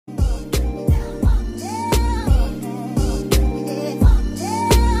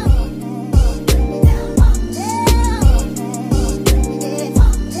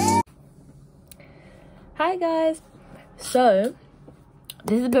guys, so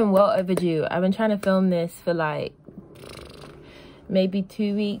this has been well overdue. I've been trying to film this for like maybe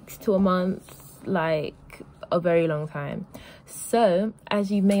 2 weeks to a month, like a very long time. So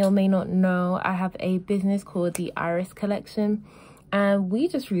as you may or may not know, I have a business called The Iris Collection, and we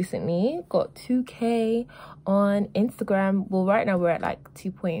just recently got 2K on Instagram. Well, right now we're at like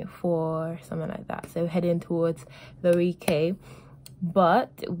 2.4, something like that, so heading towards the 3K.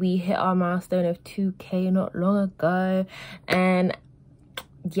 But we hit our milestone of 2K not long ago, and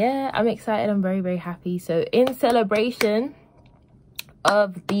yeah, I'm excited. I'm very happy. So in celebration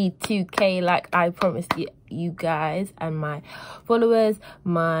of the 2K, like I promised you guys and my followers,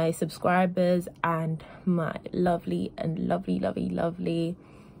 my subscribers, and my lovely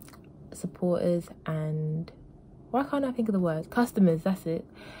supporters, and why can't I think of the word? Customers, that's it,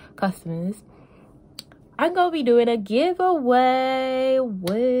 customers. I'm gonna be doing a giveaway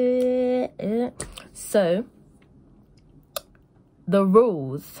with it. So the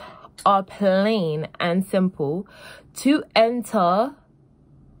rules are plain and simple. To enter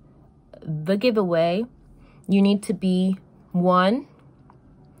the giveaway, you need to be 1,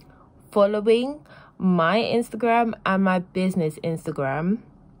 following my Instagram and my business Instagram.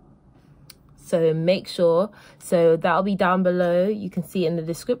 So make sure, so that'll be down below. You can see it in the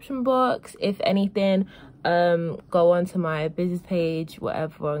description box. If anything, go onto my business page,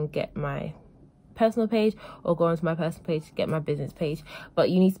 whatever, and get my personal page, or go onto my personal page to get my business page. But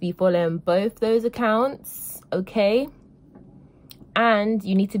you need to be following both those accounts, okay? And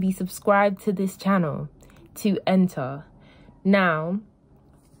you need to be subscribed to this channel to enter. Now,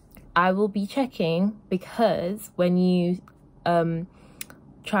 I will be checking, because when you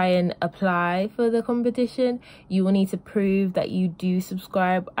try and apply for the competition, you will need to prove that you do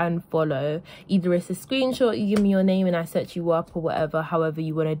subscribe and follow. Either it's a screenshot, you give me your name and I search you up, or whatever, however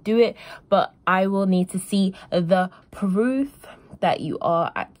you want to do it, but I will need to see the proof that you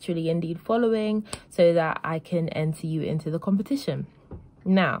are actually indeed following, so that I can enter you into the competition.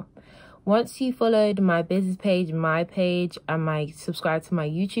 Now, once you followed my business page, my page, and my subscribe to my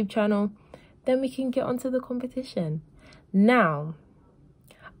YouTube channel, then we can get onto the competition. Now,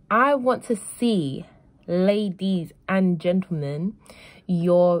 I want to see, ladies and gentlemen,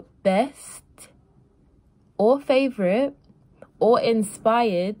 your best or favorite or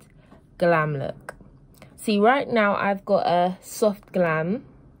inspired glam look. See, right now I've got a soft glam.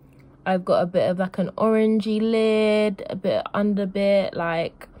 I've got a bit of like an orangey lid, a bit under bit,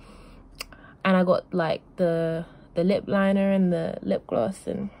 like, and I got like the lip liner and the lip gloss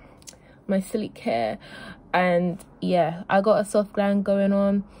and my sleek hair, and yeah, I got a soft glam going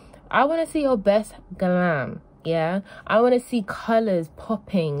on. I want to see your best glam, yeah? I want to see colors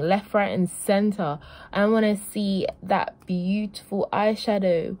popping left, right, and center. I want to see that beautiful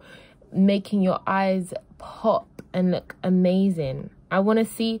eyeshadow making your eyes pop and look amazing. I want to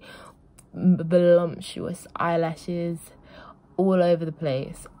see voluptuous eyelashes all over the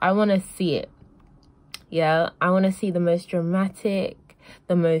place. I want to see it, yeah? I want to see the most dramatic,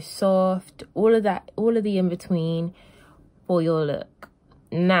 the most soft, all of that, all of the in-between for your look.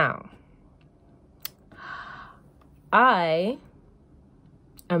 Now, I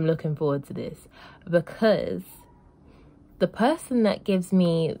am looking forward to this, because the person that gives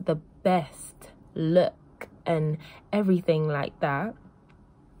me the best look and everything like that,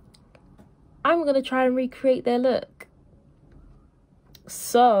 I'm gonna try and recreate their look.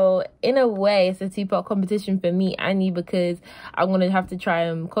 So in a way, it's a two-part competition for me and you, because I'm gonna have to try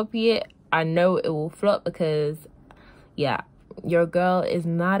and copy it. I know it will flop, because yeah, your girl is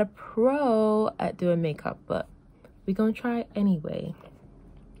not a pro at doing makeup, but we're gonna try anyway.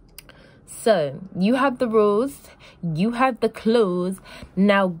 So you have the rules, you have the clues,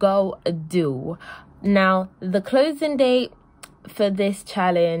 now go do. Now the closing date for this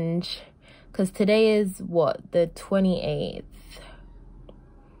challenge, because today is what, the 28th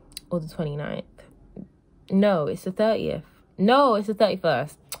or the 29th? No, it's the 30th. No, it's the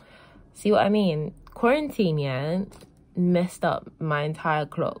 31st. See what I mean? Quarantine, yeah, messed up my entire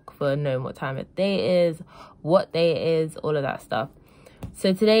clock for knowing what time of day it is, what day it is, all of that stuff.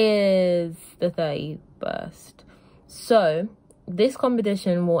 So today is the 31st. So this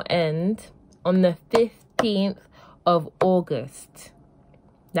competition will end on the 15th of August.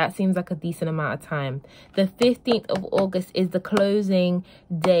 That seems like a decent amount of time. The 15th of August is the closing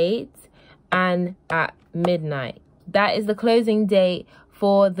date, and at midnight. That is the closing date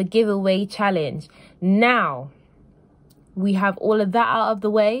for the giveaway challenge. Now, we have all of that out of the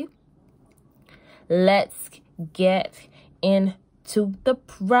way. Let's get into the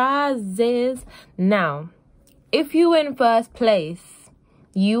prizes. Now, if you win first place,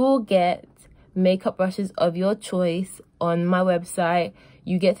 you will get makeup brushes of your choice on my website.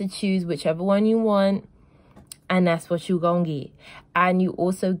 You get to choose whichever one you want, and that's what you're gonna get. And you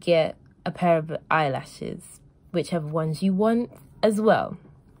also get a pair of eyelashes, whichever ones you want as well.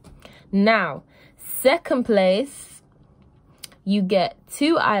 Now, second place, you get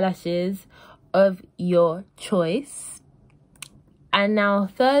 2 eyelashes of your choice. And now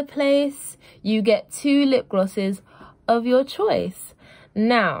third place, you get 2 lip glosses of your choice.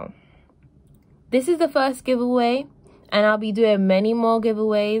 Now, this is the first giveaway, and I'll be doing many more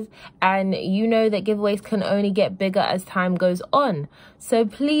giveaways, and you know that giveaways can only get bigger as time goes on. So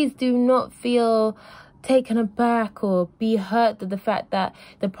please do not feel taken aback or be hurt at the fact that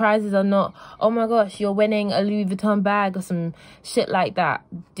the prizes are not, oh my gosh, you're winning a Louis Vuitton bag or some shit like that.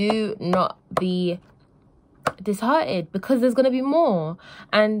 Do not be disheartened, because there's gonna be more.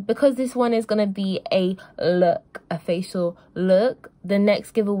 And because this one is gonna be a look, a facial look, the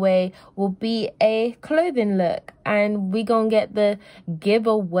next giveaway will be a clothing look, and we gonna get the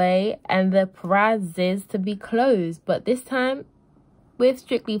giveaway and the prizes to be closed. But this time we're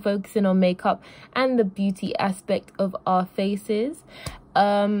strictly focusing on makeup and the beauty aspect of our faces.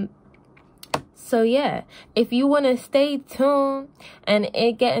 So yeah, if you want to stay tuned and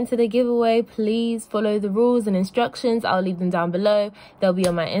get into the giveaway, please follow the rules and instructions. I'll leave them down below. They'll be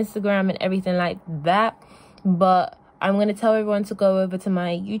on my Instagram and everything like that. But I'm going to tell everyone to go over to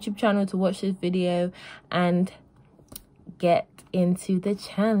my YouTube channel to watch this video and get into the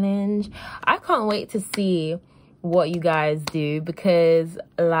challenge. I can't wait to see what you guys do, because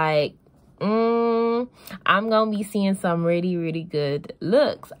like I'm gonna be seeing some really good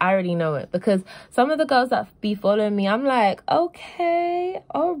looks. I already know it, because some of the girls that be following me, I'm like, okay,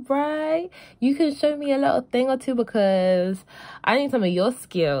 all right, you can show me a little thing or two, because I need some of your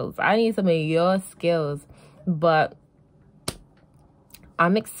skills. But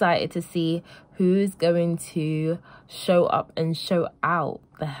I'm excited to see who's going to show up and show out.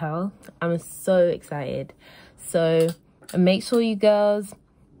 The hell, I'm so excited. So make sure you girls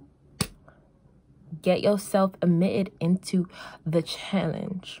get yourself admitted into the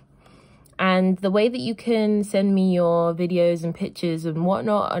challenge. And the way that you can send me your videos and pictures and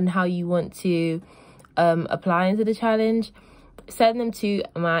whatnot on how you want to apply into the challenge, send them to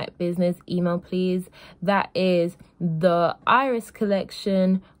my business email, please. That is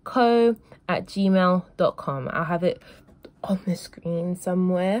theiriscollectionco@gmail.com. I'll have it on the screen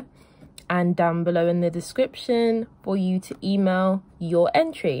somewhere and down below in the description for you to email your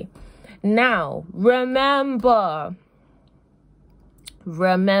entry. Now, remember,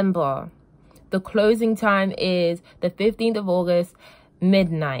 the closing time is the 15th of August,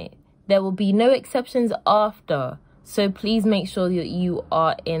 midnight. There will be no exceptions after, so please make sure that you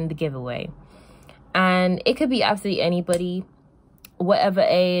are in the giveaway. And it could be absolutely anybody, whatever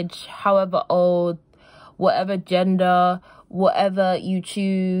age, however old, whatever gender, whatever you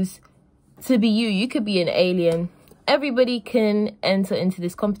choose to be you. You could be an alien. Everybody can enter into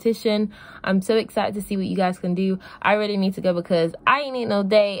this competition. I'm so excited to see what you guys can do. I really need to go because I ain't eating no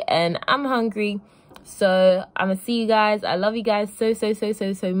day and I'm hungry. So I'm gonna see you guys. I love you guys so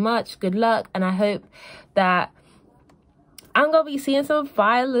much. Good luck, and I hope that I'm gonna be seeing some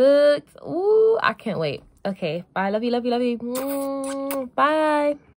fire looks. Ooh, I can't wait. Okay, bye. Love you. Bye.